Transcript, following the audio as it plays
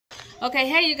Okay,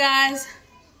 hey you guys,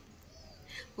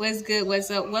 what's good, what's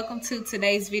up? Welcome to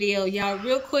today's video. Y'all,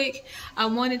 real quick, I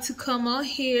wanted to come on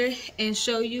here and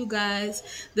show you guys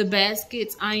the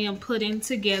baskets I am putting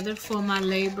together for my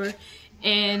labor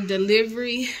and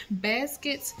delivery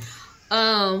baskets.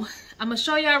 I'm gonna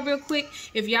show y'all real quick.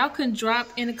 If y'all can drop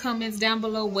in the comments down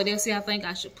below what else y'all think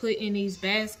I should put in these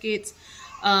baskets,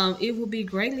 it will be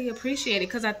greatly appreciated,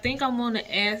 because I think I want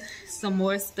to add some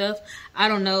more stuff. I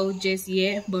don't know just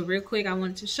yet, but real quick, I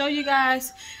wanted to show you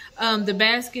guys the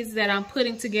baskets that I'm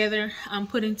putting together. I'm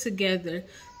putting together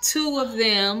 2 of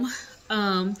them,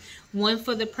 one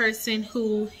for the person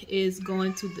who is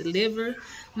going to deliver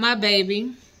my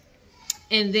baby,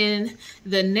 and then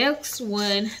the next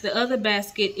one, the other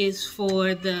basket, is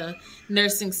for the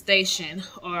nursing station,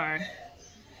 or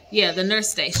yeah, the nurse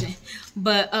station.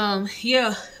 But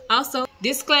yeah, also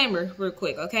disclaimer real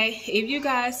quick, okay? If you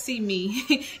guys see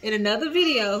me in another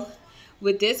video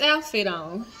with this outfit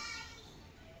on,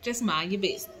 just mind your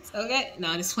business, okay?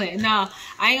 No, just playing. No,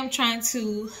 I am trying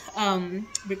to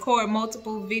record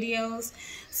multiple videos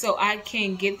so I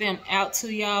can get them out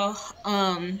to y'all.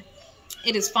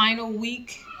 It is final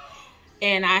week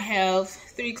and I have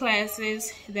 3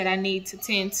 classes that I need to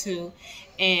tend to,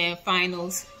 and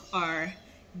finals are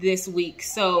this week.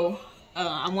 So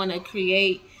I want to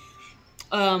create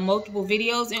multiple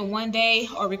videos in one day,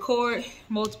 or record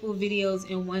multiple videos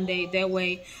in one day. That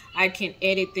way I can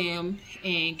edit them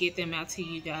and get them out to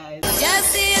you guys.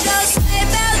 Just see those sleigh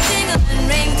bells jingling,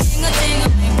 ring,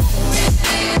 ting-a-ting-a-ling.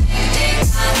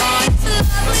 I'm on to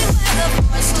lovely weather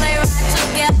for a sleigh ride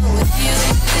together with you.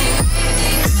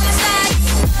 Outside,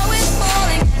 snow is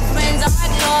falling and friends are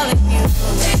calling you.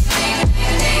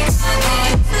 I'm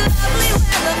on to lovely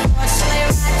weather for a sleigh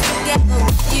ride together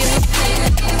with you.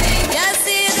 Just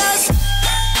see those.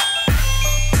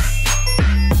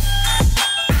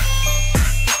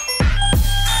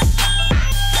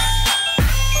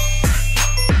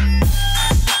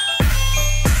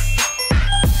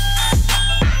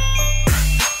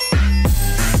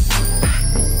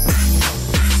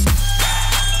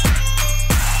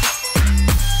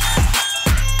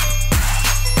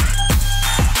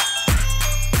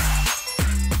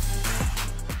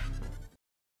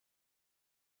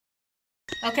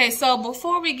 Okay, so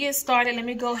before we get started, let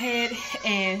me go ahead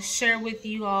and share with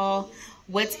you all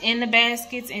what's in the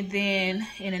baskets, and then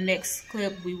in the next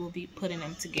clip we will be putting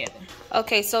them together.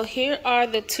 Okay, so here are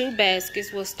the 2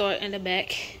 baskets. We'll start in the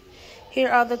back. Here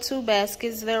are the 2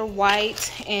 baskets. They're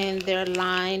white and they're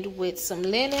lined with some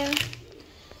linen.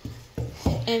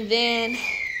 And then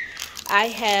I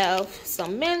have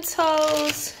some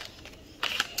Mentos,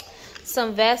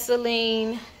 some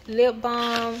Vaseline lip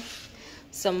balm,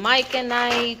 some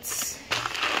Myconites.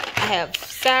 I have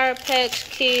Sour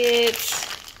Patch Kids,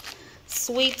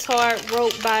 Sweet Tart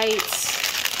Rope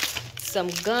Bites, some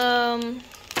gum.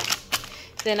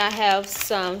 Then I have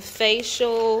some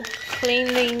facial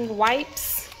cleaning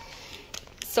wipes,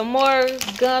 some more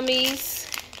gummies.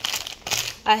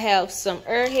 I have some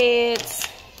Airheads.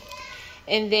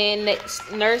 And then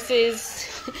nurses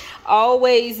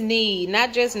always need,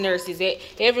 not just nurses,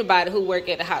 everybody who work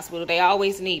at the hospital, they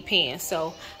always need pens.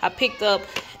 So I picked up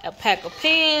a pack of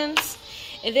pens,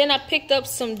 and then I picked up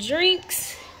some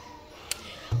drinks.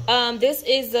 This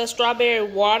is the strawberry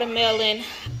watermelon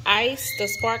ice, the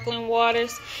sparkling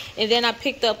waters. And then I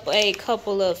picked up a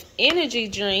couple of energy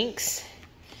drinks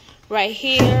right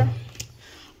here.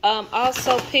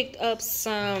 Also picked up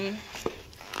some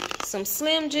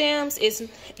Slim Jims. It's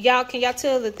y'all, can y'all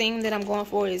tell the theme that I'm going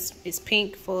for is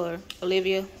pink for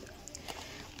Olivia,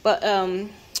 but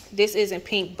this isn't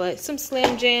pink, but some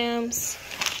Slim Jims.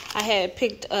 I had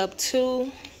picked up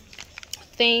 2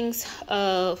 things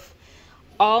of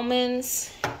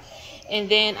almonds, and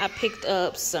then I picked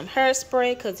up some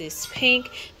hairspray because it's pink.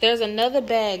 There's another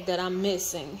bag that I'm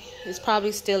missing. It's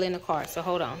probably still in the car, so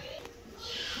hold on.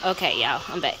 Okay, y'all,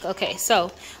 I'm back. Okay, so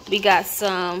we got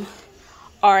some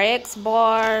RX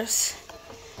bars,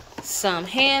 some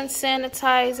hand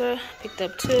sanitizer, picked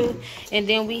up 2, and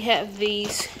then we have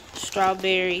these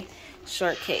strawberry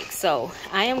shortcakes. So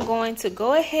I am going to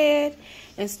go ahead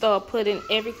and start putting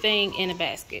everything in a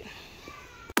basket.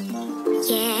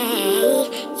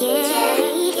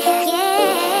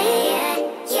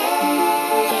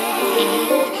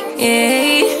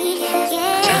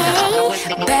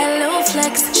 Bad little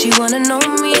flex, she wanna know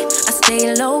me. I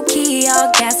stay low key,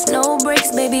 all gas, no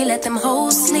brakes, baby, let them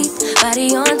hoes sleep.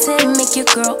 Body on 10, make your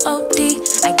girl OD.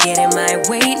 I get in my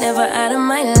way, never out of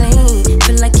my lane.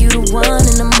 Feel like you the one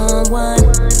and I'm on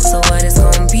one. So what it's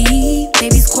gonna be?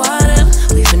 Baby, squad up,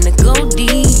 we finna go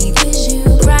deep.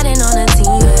 Riding on a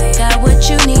team, got what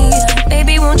you need.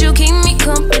 Baby, won't you keep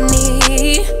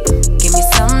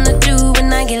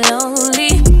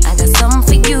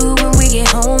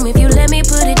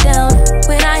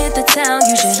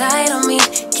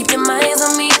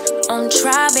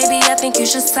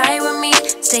side with me.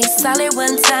 Stay solid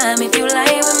one time if you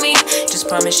lie with me. Just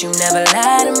promise you never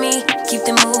lie to me. Keep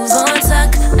the moves on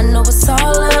tuck, I know it's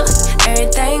all love.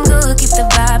 Everything good, keep the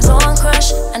vibes on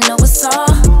crush. I know it's all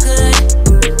good,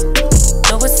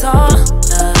 know it's all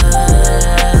love,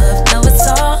 know it's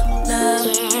all love.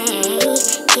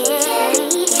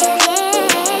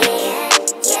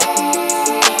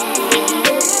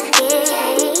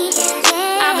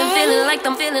 I've been feeling like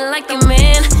I'm feeling like a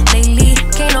man lately.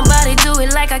 Can't nobody do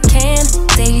it like I can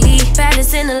daily.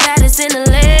 Fattest in the lattice in the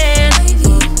land.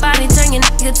 Body turn your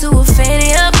nigga to a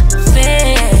fanny up,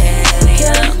 fanny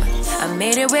up. I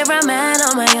made it where I'm at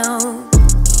on my own.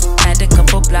 Had a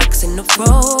couple blocks in the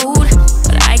road,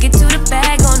 but I get to the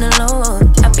bag on the low.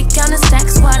 I be counting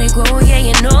stacks while they grow, yeah,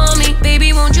 you know me.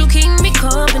 Baby, won't you keep me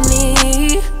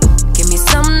company? Give me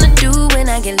something to do when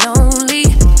I get lonely.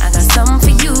 I got something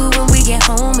for you when we get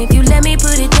home. If you let me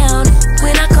put it down,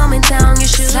 when I come in town, you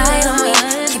should slide on me.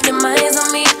 Keep your minds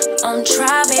on me. On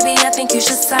try, baby, I think you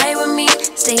should side with me.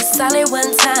 Stay solid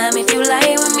one time if you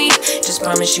lie with me. Just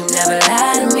promise you never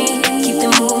lie to me. Keep the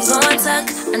moves on tuck,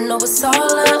 I know it's all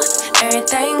love.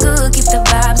 Everything good, keep the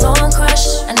vibes on crush.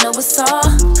 I know it's all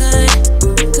good,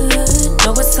 good.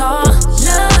 Know it's all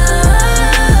love,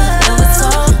 know it's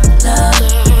all love.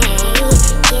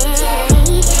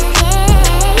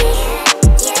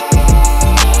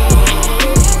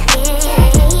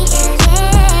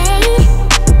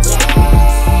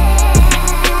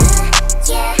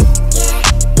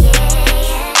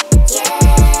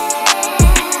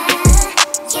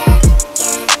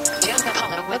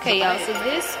 Okay, y'all, so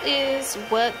this is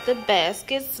what the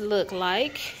baskets look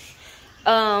like.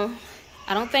 I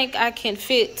don't think I can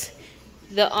fit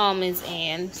the almonds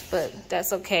in, but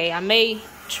that's okay. I may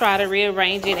try to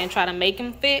rearrange it and try to make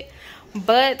them fit,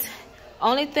 but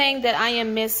only thing that I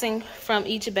am missing from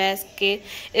each basket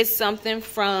is something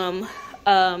from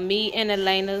me and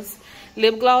Elena's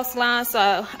lip gloss line.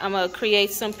 So I'm gonna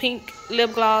create some pink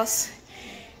lip gloss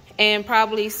and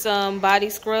probably some body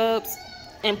scrubs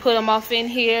and put them off in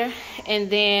here. And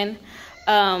then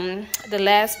the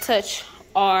last touch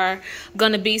are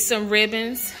gonna be some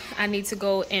ribbons. I need to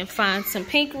go and find some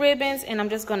pink ribbons, and I'm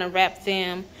just gonna wrap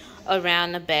them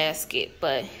around the basket.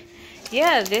 But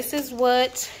yeah, this is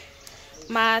what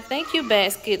my thank you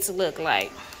baskets look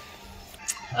like.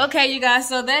 Okay, you guys,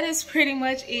 so that is pretty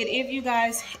much it. If you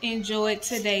guys enjoyed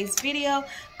today's video,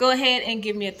 go ahead and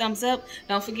give me a thumbs up.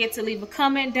 Don't forget to leave a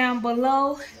comment down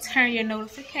below. Turn your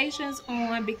notifications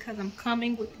on because I'm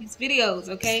coming with these videos,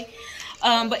 okay?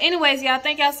 But anyways, y'all,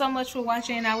 thank y'all so much for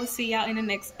watching. I will see y'all in the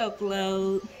next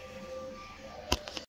upload.